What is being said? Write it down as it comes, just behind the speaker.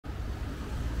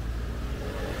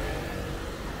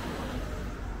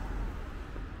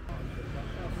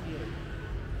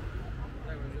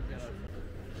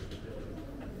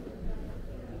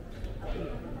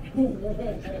When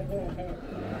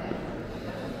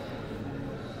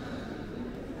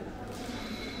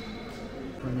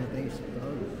are they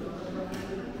supposed?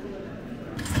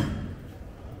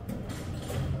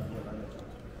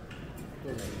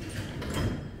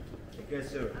 Yes,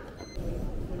 sir.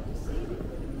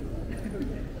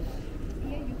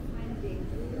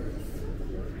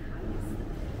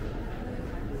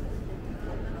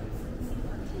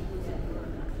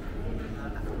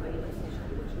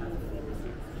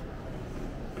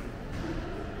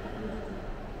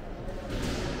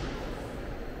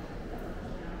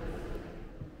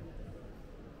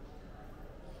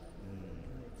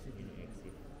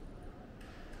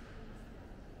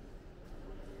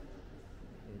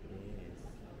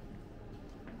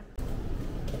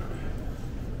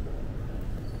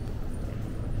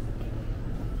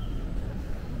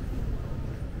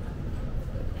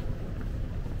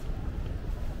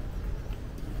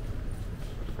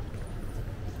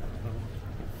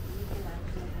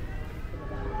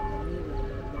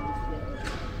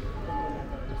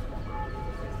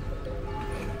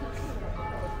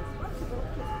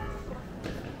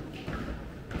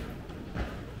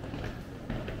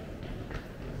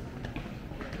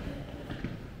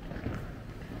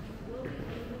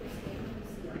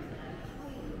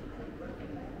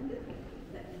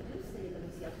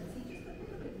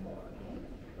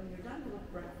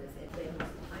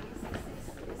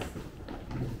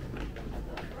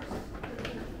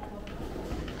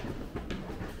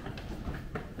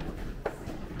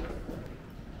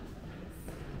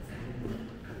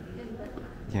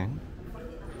 Yeah.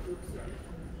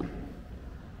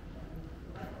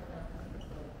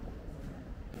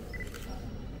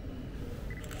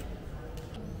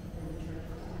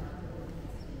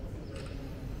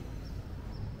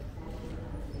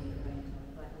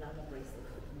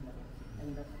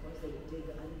 And of course they would dig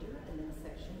under, and then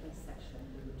section by section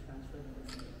they would transfer them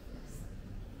to the place.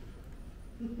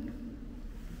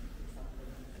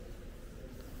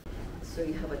 So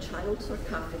you have a child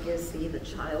sarcophagus. See, the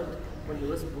child, when he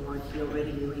was born, he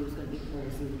already knew he was going to be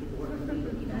posing.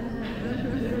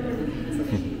 So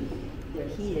there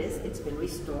he is. It's been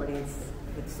restored.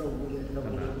 It's so weird.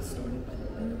 Nobody will restore it, by the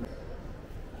way.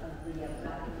 The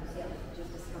Vatican Museum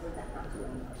just discovered that not too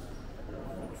long ago.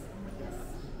 Yes.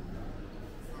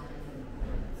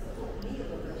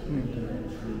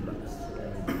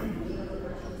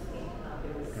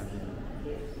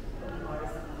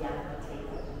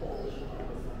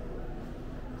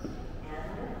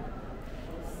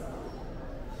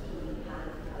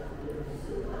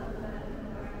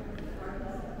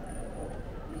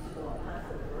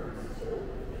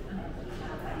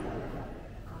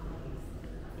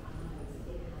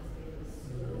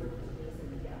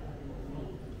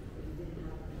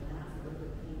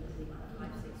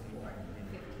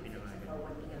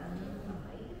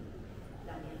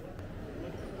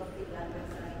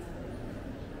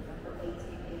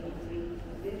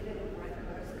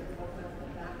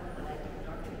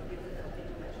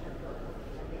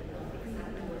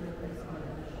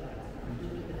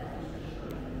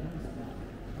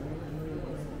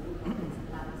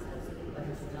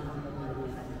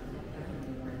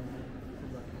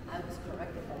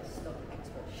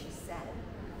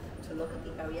 To look at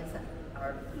the areas that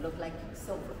look like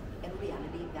silver. In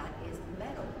reality, that is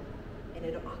metal, and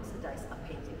it'll oxidize a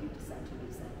paint if you decide to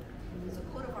use that. There's a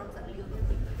coat of arms that Leo did.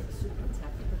 It's to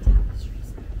protect the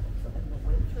tapestries. So in the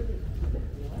winter, they keep it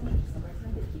warm, and in the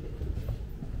summertime, they keep it cool.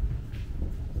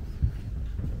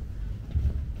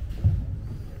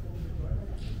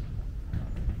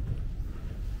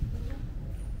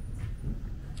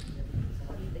 So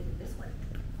what do you think of this one?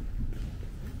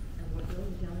 And we're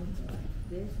going down here.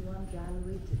 This one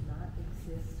gallery did not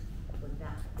exist when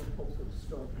that post was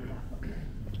stored in that one.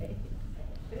 Okay?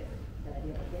 The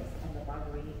idea of this and the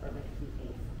Barberini are meant to be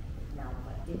eight. Now,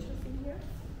 what's interesting here?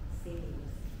 Seams.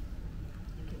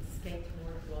 You can skate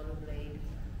more rollerblade.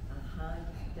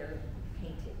 They're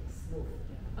painted smooth.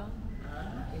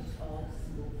 It's all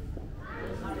smooth.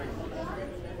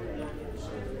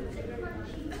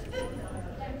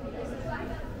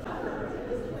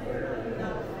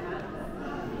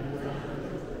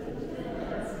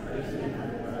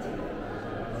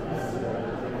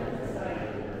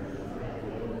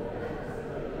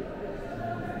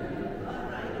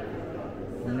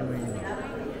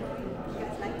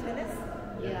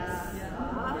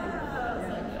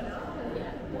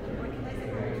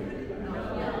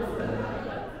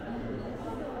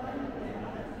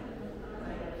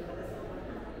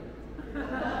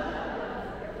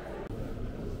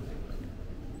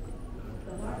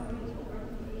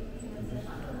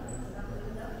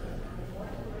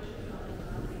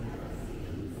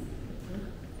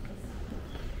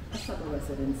 summer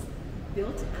residence,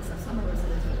 built as a summer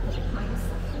residence for the highest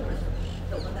floors,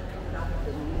 the one that comes out of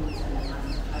the ruins and the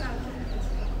last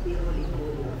really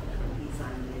cool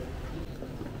design there.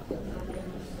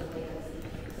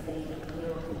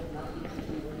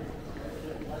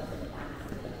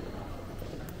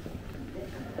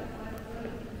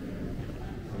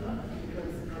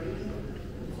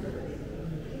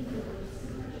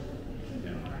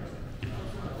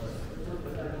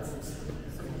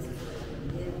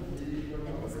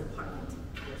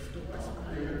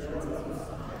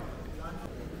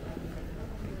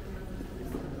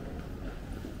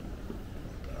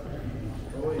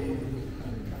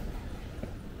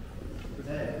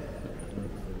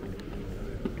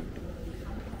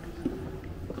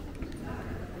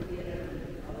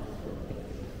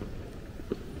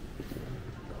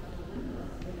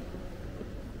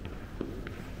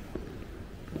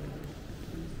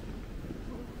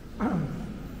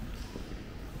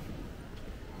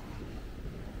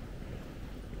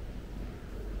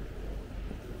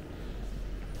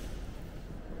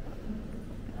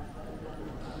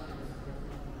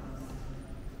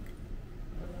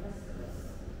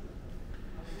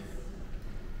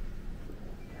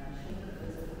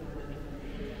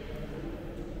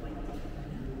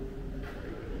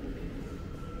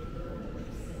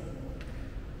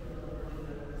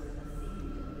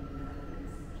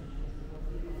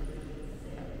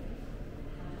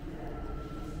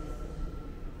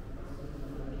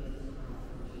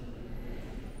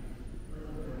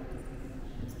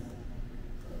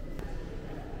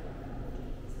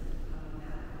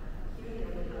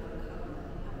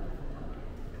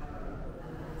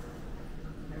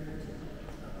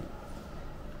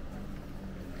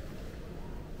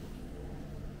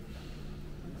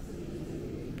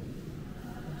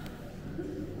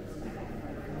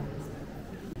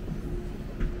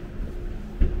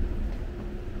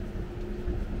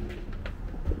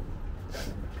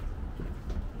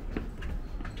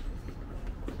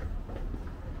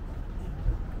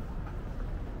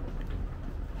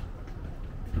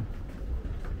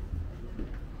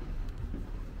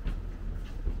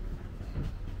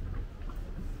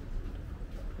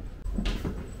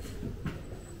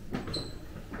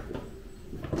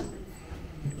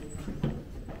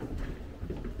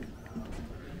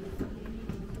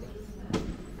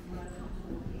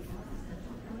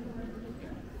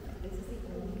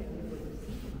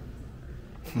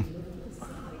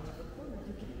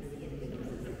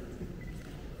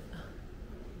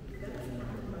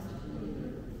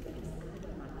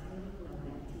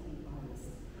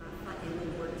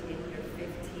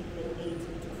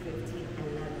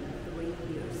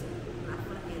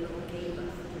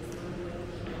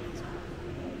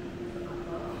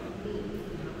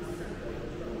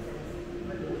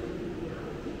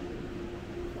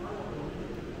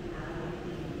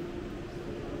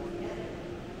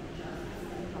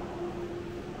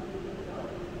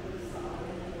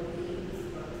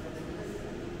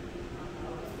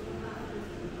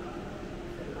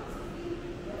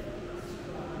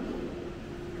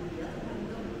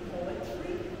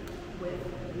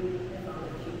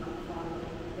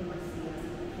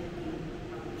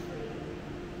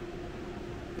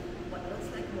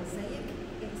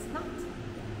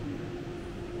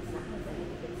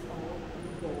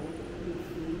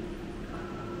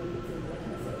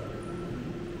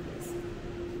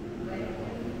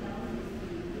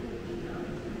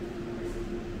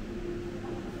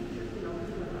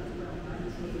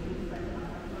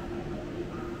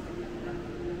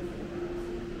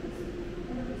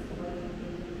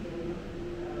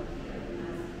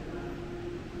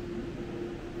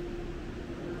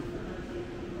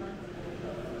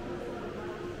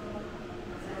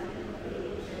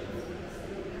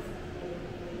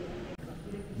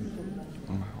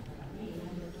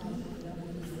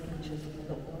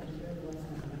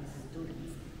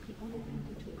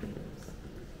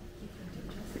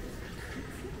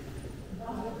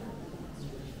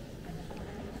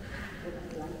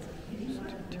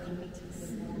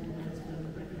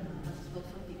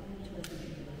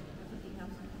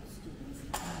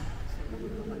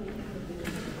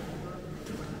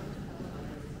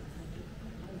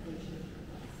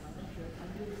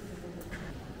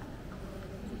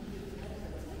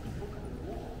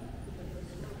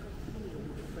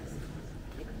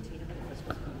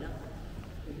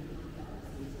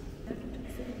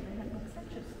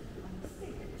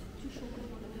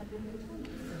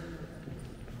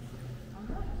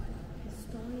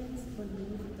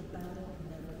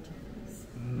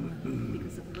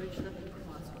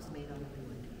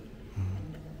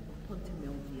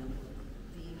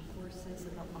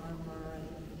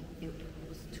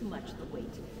 the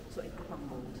weight, so it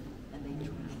crumbled and they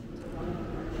drowned.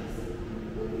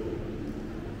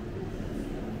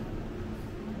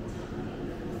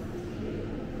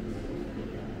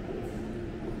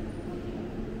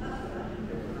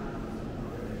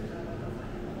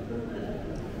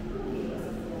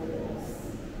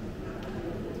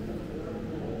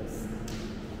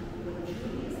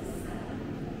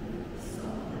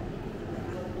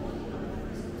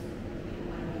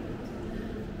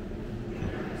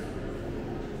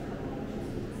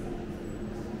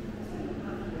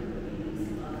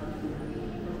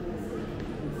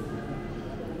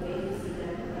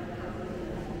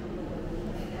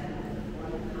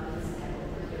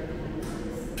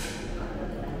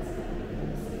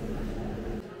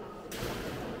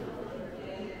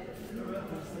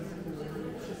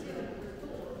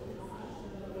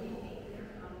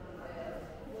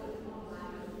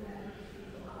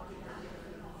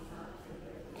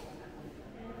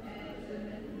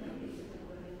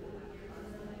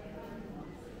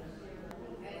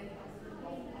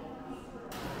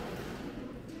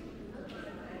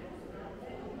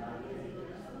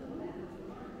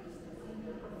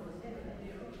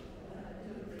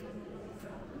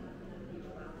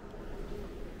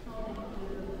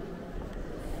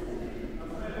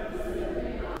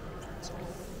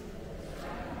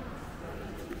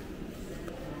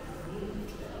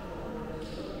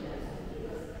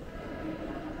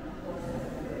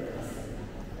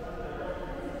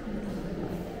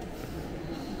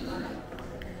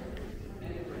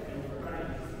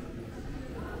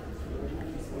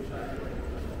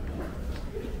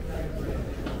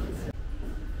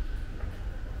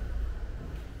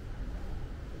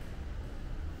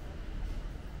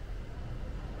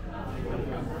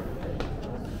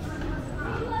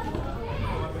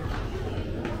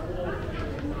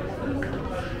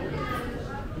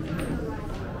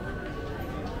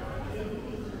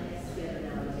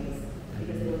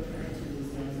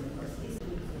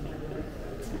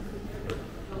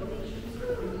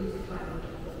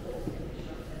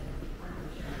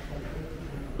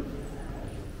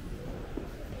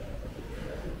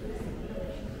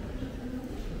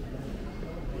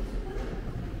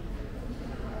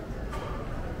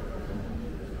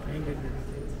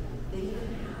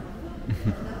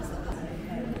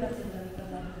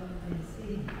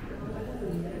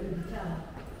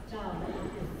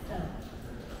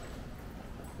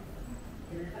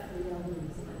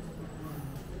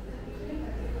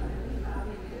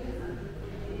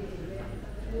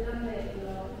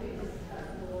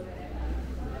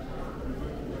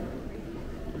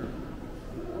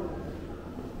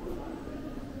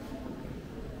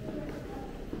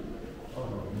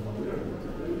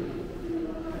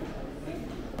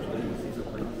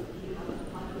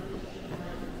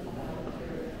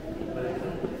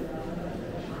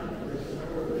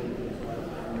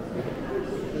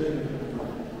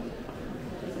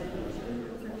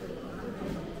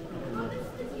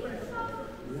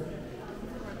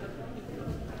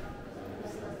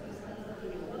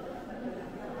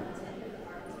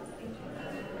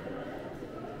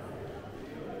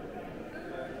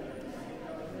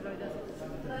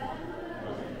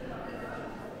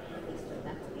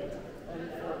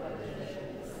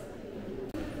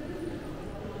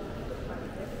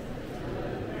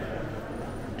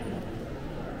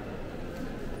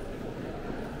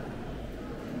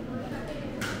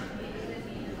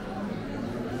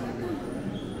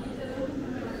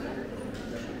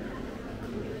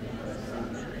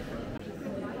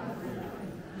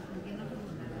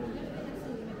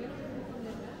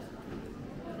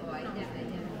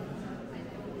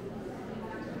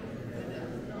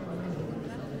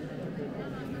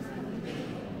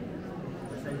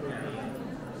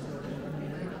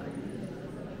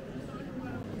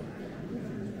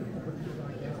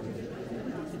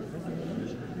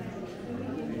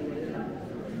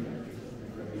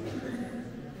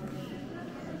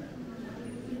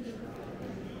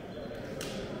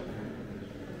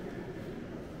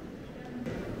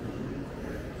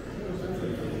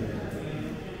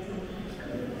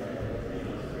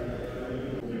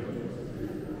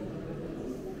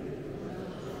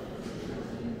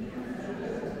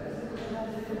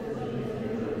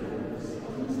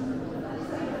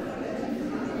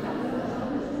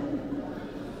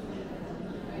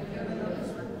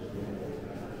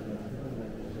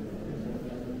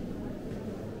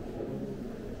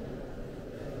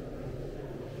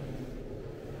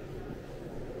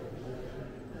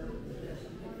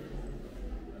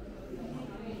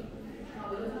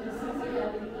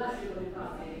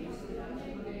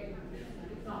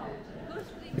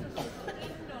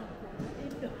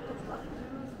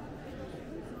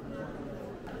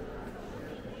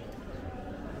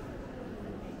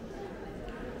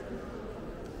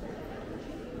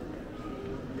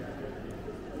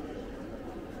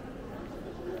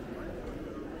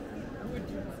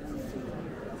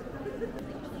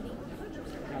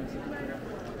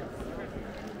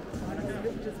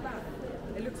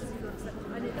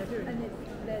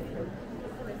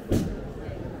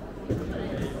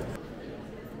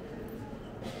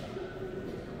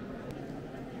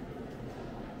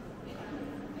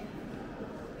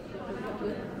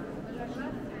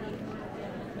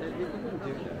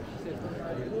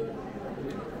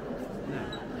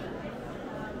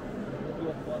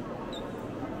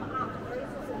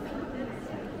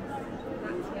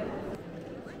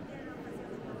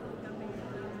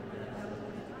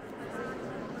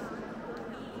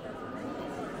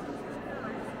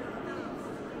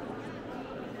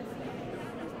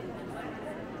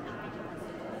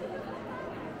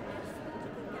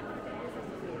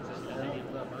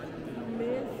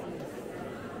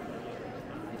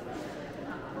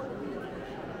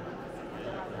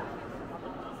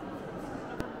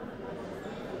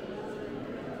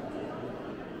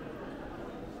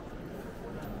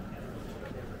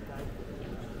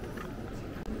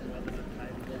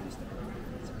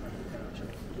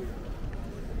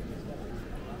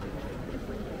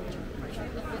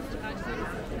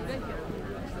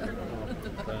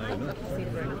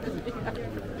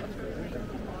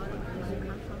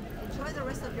 Enjoy the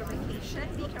rest of your vacation.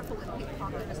 Be careful with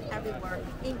pickpockets everywhere,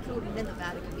 including in the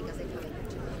Vatican because they come in here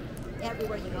too.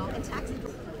 Everywhere you go. And taxi.